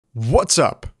What's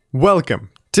up?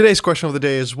 Welcome. Today's question of the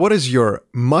day is, what is your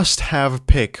must-have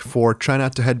pick for Try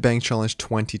Not to Headbang Challenge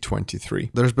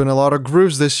 2023? There's been a lot of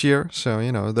grooves this year, so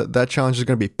you know, that challenge is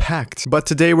going to be packed. But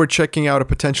today we're checking out a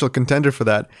potential contender for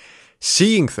that,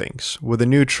 Seeing Things, with a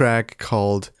new track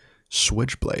called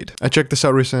Switchblade. I checked this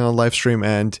out recently on live stream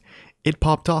and it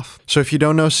popped off. So if you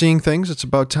don't know Seeing Things, it's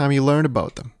about time you learned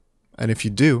about them. And if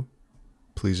you do,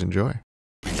 please enjoy.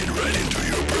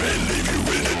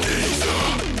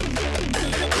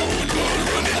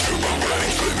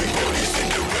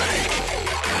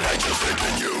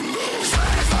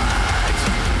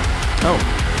 Oh.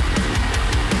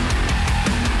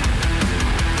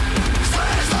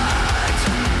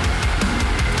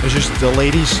 It's just the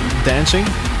ladies dancing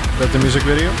at the music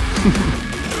video.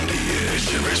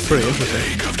 It's pretty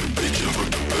interesting.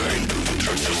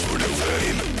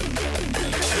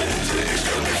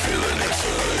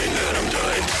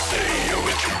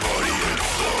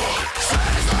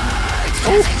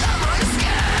 Oh.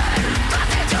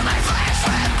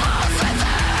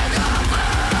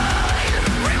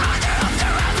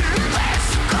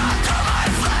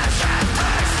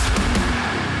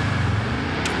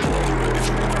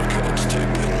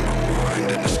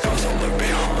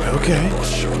 Okay.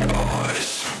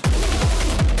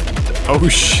 Oh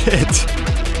shit.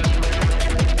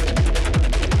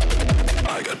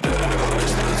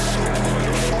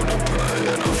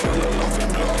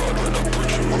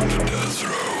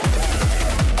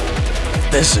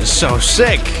 This is so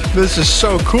sick. This is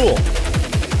so cool.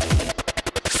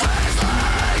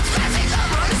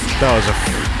 That was a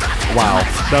wow.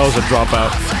 That was a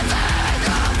dropout.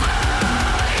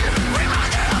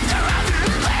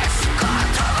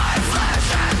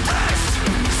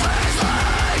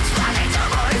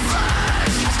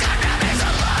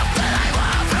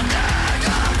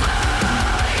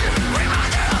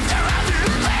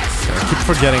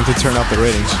 Forgetting to turn up the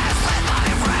ratings.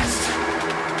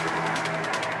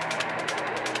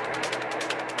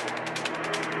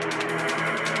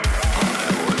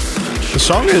 The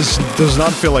song does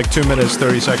not feel like 2 minutes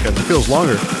 30 seconds. It feels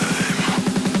longer.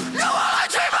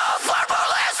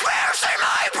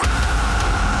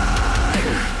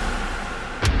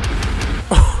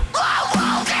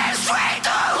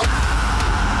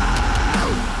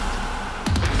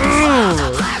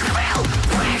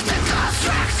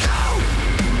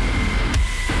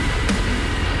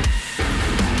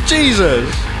 Jesus!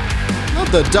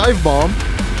 Not the dive bomb.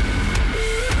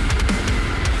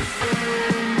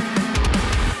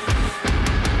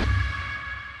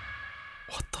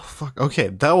 What the fuck? Okay,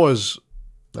 that was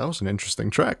an interesting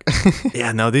track.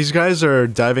 Yeah, no, these guys are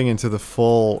diving into the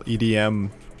full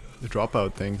EDM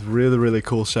dropout thing. Really, really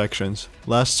cool sections.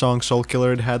 Last song, Soul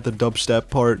Killer, it had the dubstep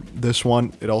part. This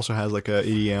one, it also has like a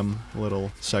EDM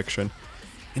little section.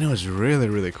 You know, it's really,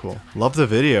 really cool. Love the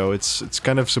video. It's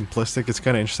kind of simplistic. It's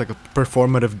kind of interesting, like a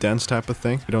performative dance type of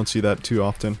thing. You don't see that too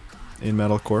often in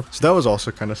metalcore. So that was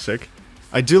also kind of sick.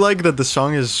 I do like that the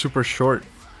song is super short.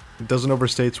 It doesn't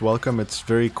overstay its welcome. It's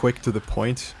very quick to the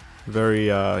point. Very,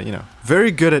 you know,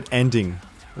 very good at ending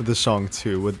the song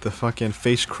too, with the fucking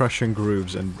face-crushing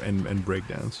grooves and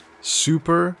breakdowns.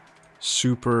 Super,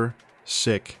 super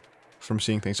sick. From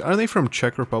Seeing Things. Are they from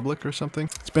Czech Republic or something?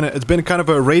 It's been kind of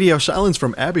a radio silence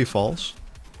from Abbey Falls.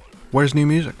 Where's new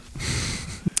music?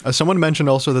 Someone mentioned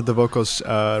also that the vocals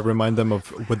remind them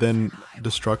of Within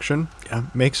Destruction. Yeah,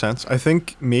 makes sense. I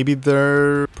think maybe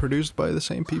they're produced by the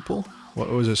same people. What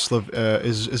was it?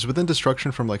 Is Within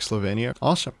Destruction from like Slovenia?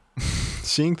 Awesome.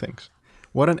 Seeing Things.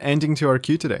 What an ending to our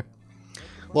queue today.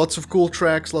 Lots of cool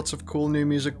tracks, lots of cool new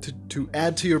music to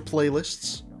add to your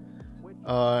playlists.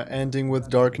 Ending with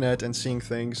Darknet and Seeing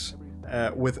Things,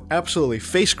 with absolutely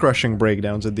face-crushing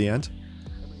breakdowns at the end.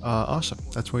 Awesome.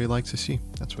 That's what you like to see.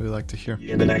 That's what you like to hear.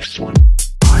 In the next one.